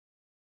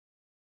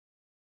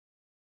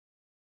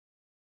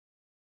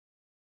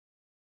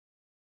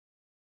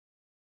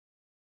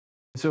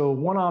So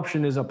one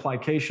option is a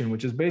plication,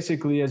 which is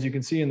basically, as you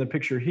can see in the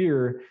picture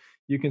here,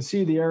 you can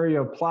see the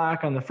area of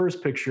plaque on the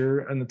first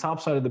picture on the top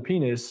side of the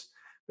penis.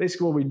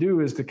 Basically, what we do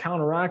is to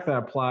counteract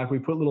that plaque, we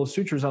put little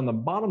sutures on the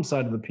bottom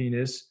side of the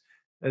penis.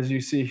 As you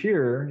see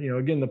here,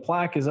 again, the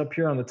plaque is up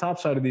here on the top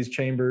side of these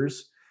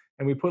chambers,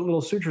 and we put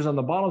little sutures on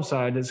the bottom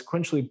side to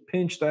sequentially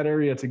pinch that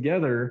area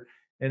together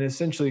and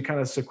essentially kind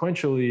of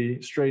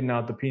sequentially straighten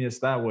out the penis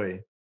that way.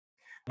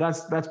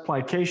 That's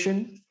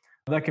plication.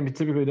 That can be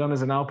typically done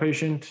as an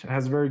outpatient,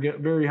 has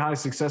very high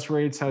success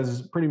rates,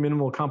 has pretty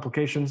minimal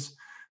complications.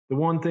 The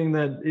one thing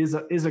that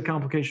is a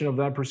complication of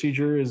that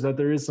procedure is that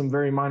there is some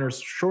very minor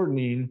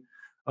shortening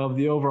of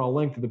the overall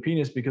length of the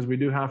penis because we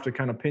do have to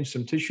kind of pinch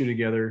some tissue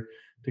together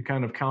to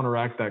kind of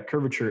counteract that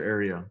curvature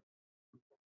area.